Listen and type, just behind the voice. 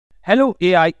Hello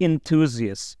AI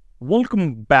enthusiasts,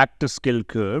 welcome back to Skill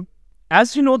Curve.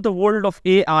 As you know, the world of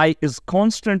AI is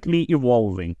constantly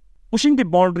evolving, pushing the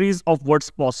boundaries of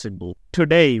what's possible.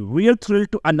 Today, we are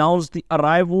thrilled to announce the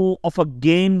arrival of a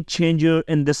game changer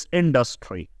in this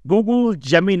industry, Google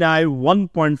Gemini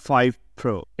 1.5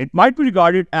 Pro. It might be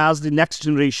regarded as the next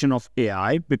generation of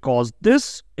AI because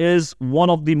this is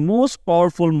one of the most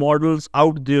powerful models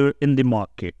out there in the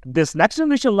market. This next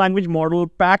generation language model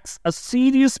packs a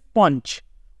serious punch,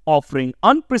 offering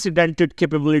unprecedented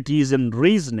capabilities in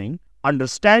reasoning,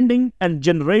 understanding, and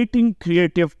generating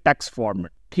creative text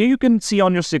format. Here you can see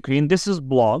on your screen, this is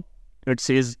blog. It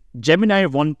says Gemini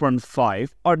 1.5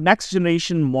 or next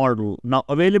generation model now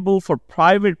available for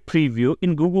private preview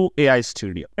in Google AI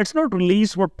Studio. It's not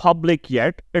released for public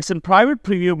yet. It's in private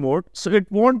preview mode, so it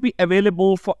won't be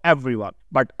available for everyone.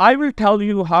 But I will tell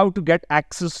you how to get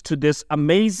access to this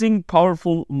amazing,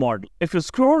 powerful model. If you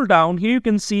scroll down, here you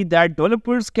can see that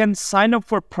developers can sign up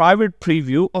for private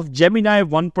preview of Gemini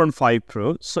 1.5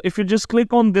 Pro. So if you just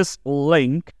click on this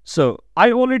link, so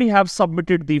I already have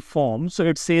submitted the form. So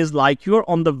it says like you're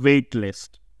on the wait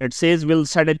list. It says we'll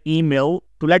send an email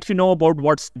to let you know about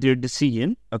what's their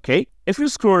decision. Okay. If you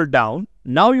scroll down,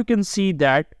 now you can see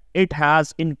that it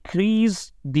has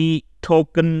increased the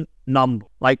token number,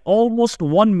 like almost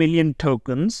 1 million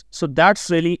tokens. So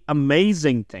that's really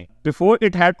amazing thing. Before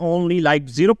it had only like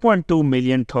 0.2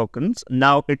 million tokens.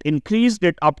 Now it increased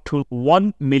it up to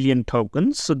 1 million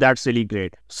tokens. So that's really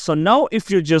great. So now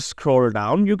if you just scroll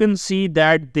down, you can see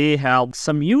that they have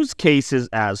some use cases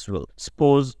as well.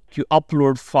 Suppose you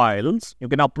upload files, you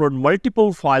can upload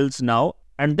multiple files now,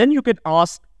 and then you can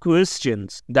ask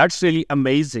questions. That's really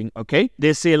amazing. Okay,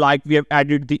 they say like we have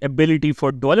added the ability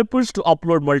for developers to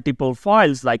upload multiple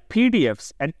files like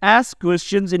PDFs and ask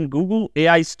questions in Google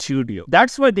AI Studio.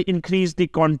 That's why they increased the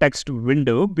context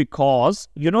window, because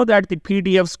you know that the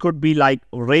PDFs could be like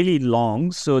really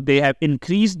long, so they have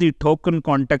increased the token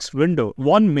context window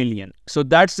 1 million. So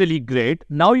that's really great.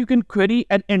 Now you can query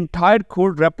an entire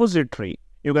code repository.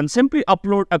 You can simply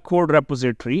upload a code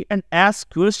repository and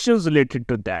ask questions related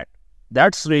to that.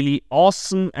 That's really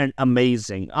awesome and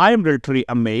amazing. I am literally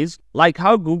amazed like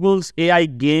how Google's AI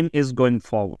game is going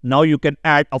forward. Now you can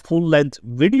add a full-length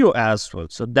video as well.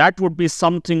 So that would be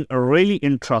something really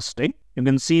interesting. You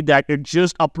can see that it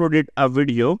just uploaded a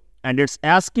video and it's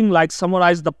asking like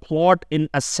summarize the plot in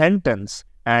a sentence.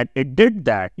 And it did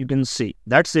that. You can see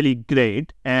that's really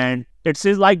great. And it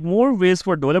says like more ways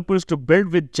for developers to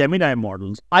build with Gemini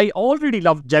models. I already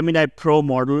love Gemini Pro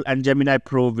model and Gemini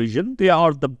Pro Vision. They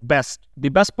are the best. The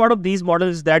best part of these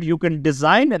models is that you can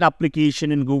design an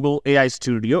application in Google AI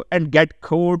Studio and get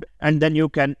code, and then you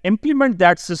can implement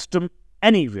that system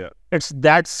anywhere. It's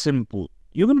that simple.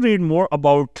 You can read more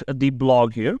about the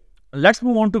blog here. Let's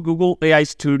move on to Google AI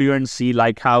Studio and see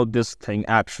like how this thing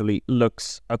actually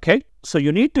looks. Okay. So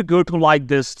you need to go to like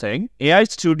this thing,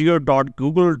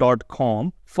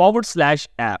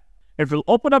 aistudio.google.com/app. It will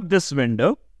open up this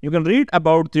window. You can read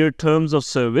about their terms of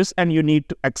service and you need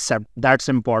to accept. That's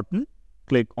important.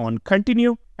 Click on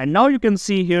continue. And now you can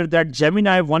see here that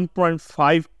Gemini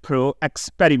 1.5 Pro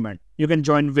experiment. You can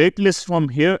join waitlist from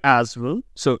here as well.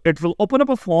 So it will open up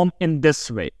a form in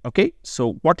this way. Okay.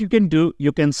 So what you can do,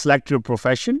 you can select your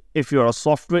profession. If you're a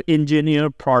software engineer,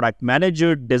 product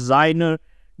manager, designer,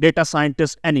 data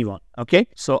scientist, anyone. Okay.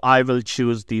 So I will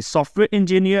choose the software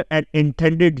engineer and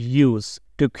intended use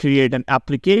to create an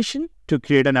application,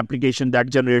 that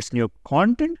generates new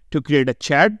content, to create a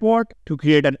chatbot, to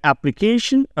create an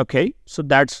application. Okay. So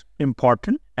that's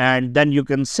important. And then you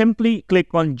can simply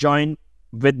click on join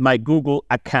with my Google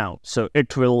account. So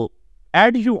it will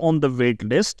add you on the wait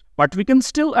list, but we can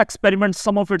still experiment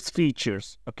some of its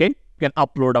features. Okay. We can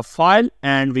upload a file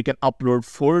and we can upload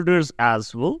folders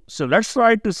as well. So let's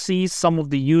try to see some of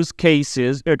the use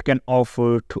cases it can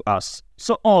offer to us.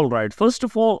 So all right, first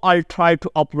of all, I'll try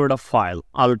to upload a file.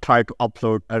 I'll try to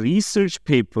upload a research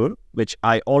paper, which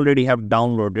I already have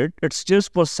downloaded. It's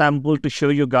just for sample to show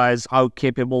you guys how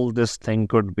capable this thing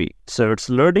could be. So it's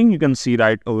loading. You can see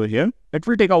right over here. It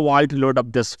will take a while to load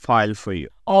up this file for you.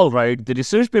 All right, the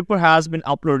research paper has been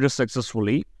uploaded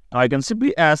successfully. I can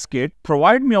simply ask it,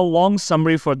 provide me a long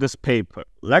summary for this paper.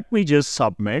 Let me just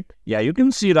submit. Yeah, you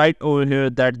can see right over here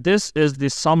that this is the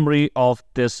summary of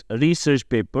this research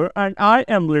paper, and I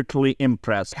am literally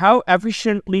impressed how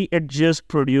efficiently it just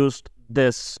produced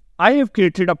this. I have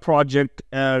created a project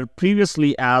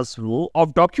previously as well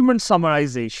of document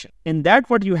summarization. In that,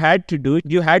 what you had to do,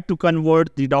 you had to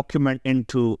convert the document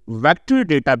into vector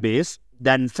database.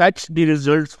 then fetch the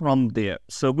results from there.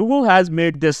 So Google has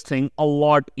made this thing a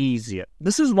lot easier.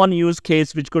 This is one use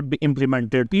case which could be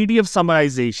implemented. PDF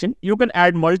summarization. You can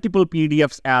add multiple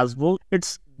PDFs as well.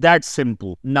 It's that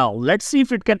simple. Now let's see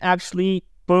if it can actually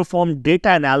perform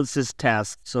data analysis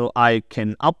tasks. So I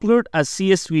can upload a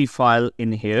CSV file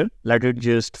in here. Let it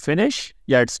just finish.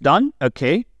 Yeah, it's done.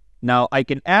 Okay. Now I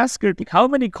can ask it how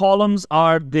many columns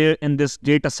are there in this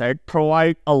data set.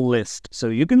 Provide a list. So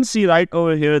you can see right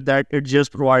over here that it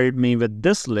just provided me with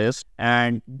this list,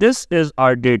 and this is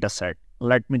our data set.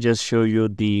 Let me just show you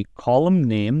the column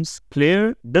names.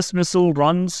 Player, dismissal,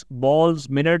 runs, balls,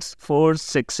 minutes,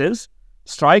 4s, 6s,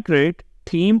 strike rate,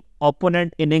 team,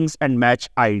 opponent, innings, and match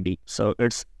ID. So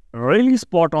it's really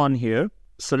spot on here.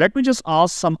 So let me just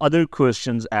ask some other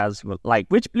questions as well. Like,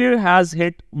 which player has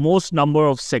hit most number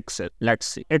of sixes? Let's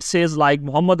see. It says like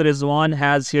Muhammad Rizwan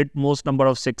has hit most number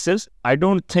of sixes. I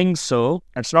don't think so.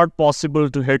 It's not possible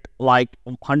to hit like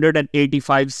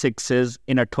 185 sixes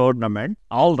in a tournament.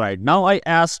 All right. Now I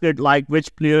asked it like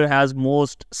which player has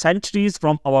most centuries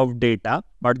from our data.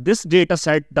 But this data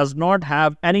set does not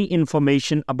have any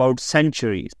information about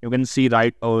centuries. You can see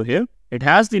right over here. It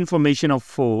has the information of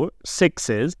 4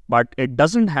 6s, but it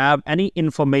doesn't have any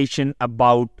information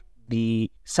about the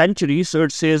century. So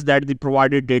it says that the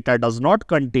provided data does not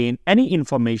contain any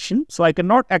information. So I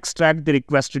cannot extract the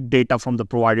requested data from the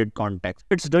provided context.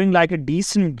 It's doing like a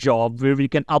decent job where we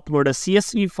can upload a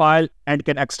CSV file and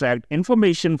can extract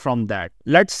information from that.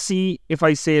 Let's see if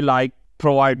I say like,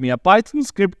 provide me a Python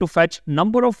script to fetch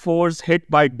number of 4s hit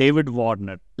by David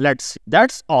Warner. Let's see.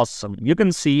 That's awesome. You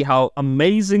can see how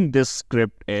amazing this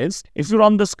script is. If you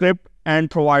run the script and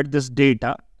provide this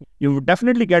data, you will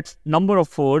definitely get number of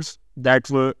 4s that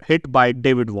were hit by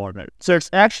David Warner. So it's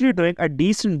actually doing a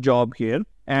decent job here.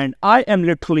 And I am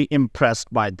literally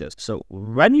impressed by this. So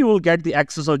when you will get the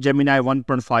access of Gemini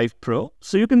 1.5 Pro,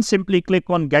 so you can simply click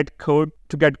on get code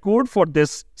to get code for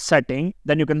this setting.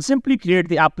 Then you can simply create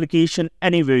the application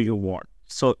anywhere you want.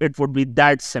 So it would be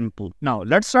that simple. Now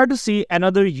let's try to see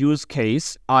another use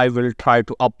case. I will try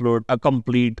to upload a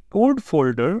complete code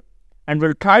folder and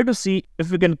we'll try to see if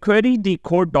we can query the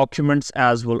code documents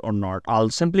as well or not. I'll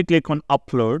simply click on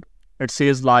upload. It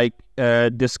says like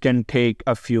this can take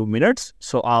a few minutes,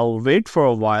 so I'll wait for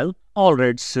a while.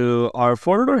 Alright, so our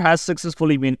folder has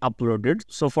successfully been uploaded.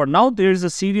 So for now, there is a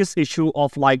serious issue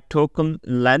of like token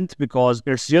length because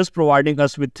it's just providing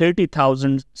us with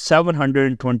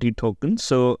 30,720 tokens.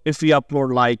 So if we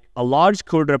upload like a large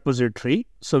code repository,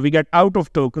 so we get out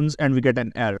of tokens and we get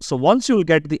an error. So once you'll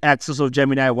get the access of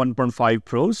Gemini 1.5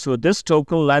 Pro, so this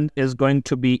token length is going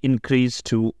to be increased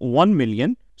to 1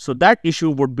 million. So that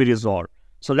issue would be resolved.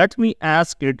 So let me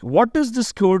ask it, what does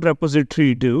this code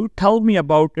repository do? Tell me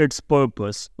about its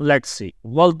purpose. Let's see.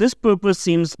 Well, this purpose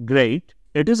seems great.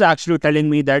 It is actually telling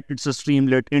me that it's a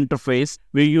Streamlit interface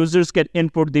where users can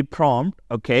input the prompt,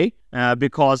 okay?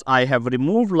 Because I have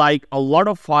removed like a lot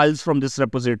of files from this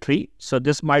repository. So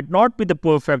this might not be the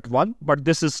perfect one, but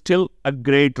this is still a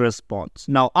great response.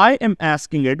 Now I am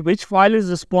asking it which file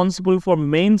is responsible for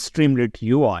main Streamlit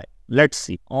UI. Let's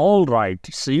see. All right.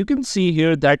 So you can see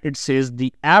here that it says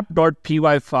the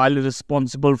app.py file is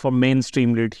responsible for main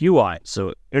Streamlit UI.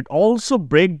 So it also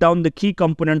breaks down the key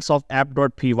components of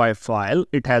app.py file.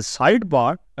 It has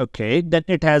sidebar. Okay. Then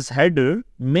it has header,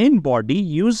 main body,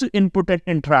 user input and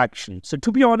interaction. So to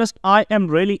be honest, I am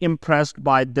really impressed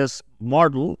by this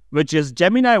model, which is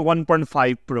Gemini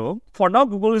 1.5 Pro. For now,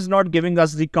 Google is not giving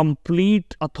us the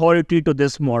complete authority to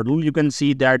this model. You can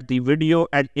see that the video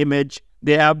and image,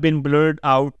 they have been blurred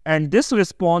out, and this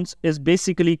response is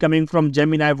basically coming from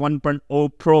Gemini 1.0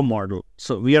 Pro model.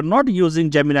 So we are not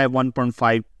using Gemini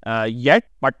 1.5 yet,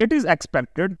 but it is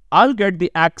expected. I'll get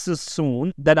the access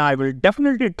soon. Then I will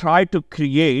definitely try to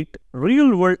create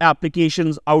real-world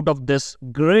applications out of this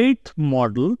great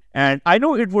model. And I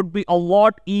know it would be a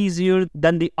lot easier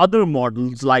than the other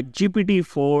models like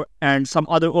GPT-4 and some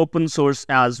other open source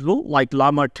as well, like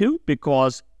Llama 2,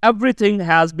 because everything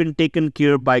has been taken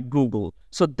care by Google.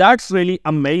 So that's really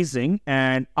amazing,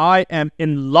 and I am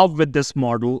in love with this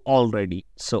model already.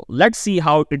 So let's see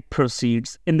how it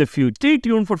proceeds in the future. Stay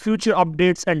tuned for future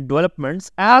updates and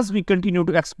developments as we continue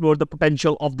to explore the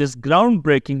potential of this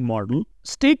groundbreaking model.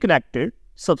 Stay connected,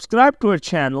 subscribe to our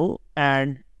channel,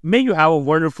 and may you have a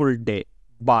wonderful day.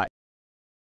 Bye.